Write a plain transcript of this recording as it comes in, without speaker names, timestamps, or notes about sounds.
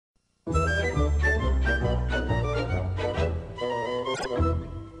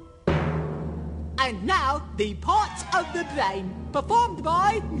And now, the parts of the brain, performed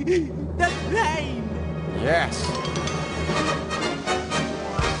by the brain. Yes.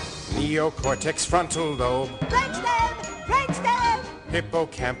 Neocortex, frontal lobe. Brainstem, brainstem.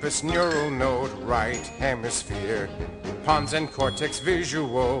 Hippocampus, neural node, right hemisphere. Pons and cortex,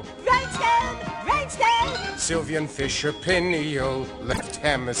 visual. Brainstem, brainstem. Sylvian Fisher, pineal, left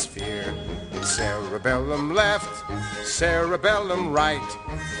hemisphere. Cerebellum left, cerebellum right.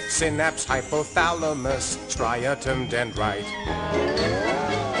 Synapse, hypothalamus, striatum dendrite.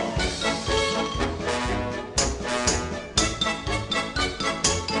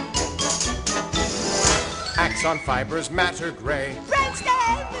 Axon fibers, matter gray.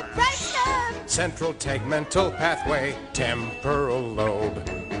 Brainstem, brainstem. Central tegmental pathway, temporal lobe.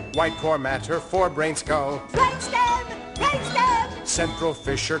 White core matter, forebrain skull. Brainstem, brainstem. Central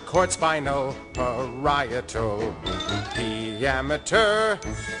fissure, cord spinal, parietal. Diameter,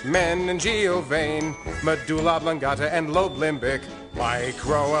 meningeal vein, medulla oblongata and lobe limbic.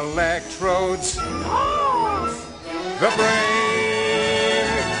 Microelectrodes. The brain.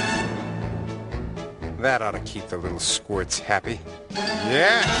 That ought to keep the little squirts happy.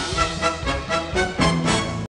 Yeah.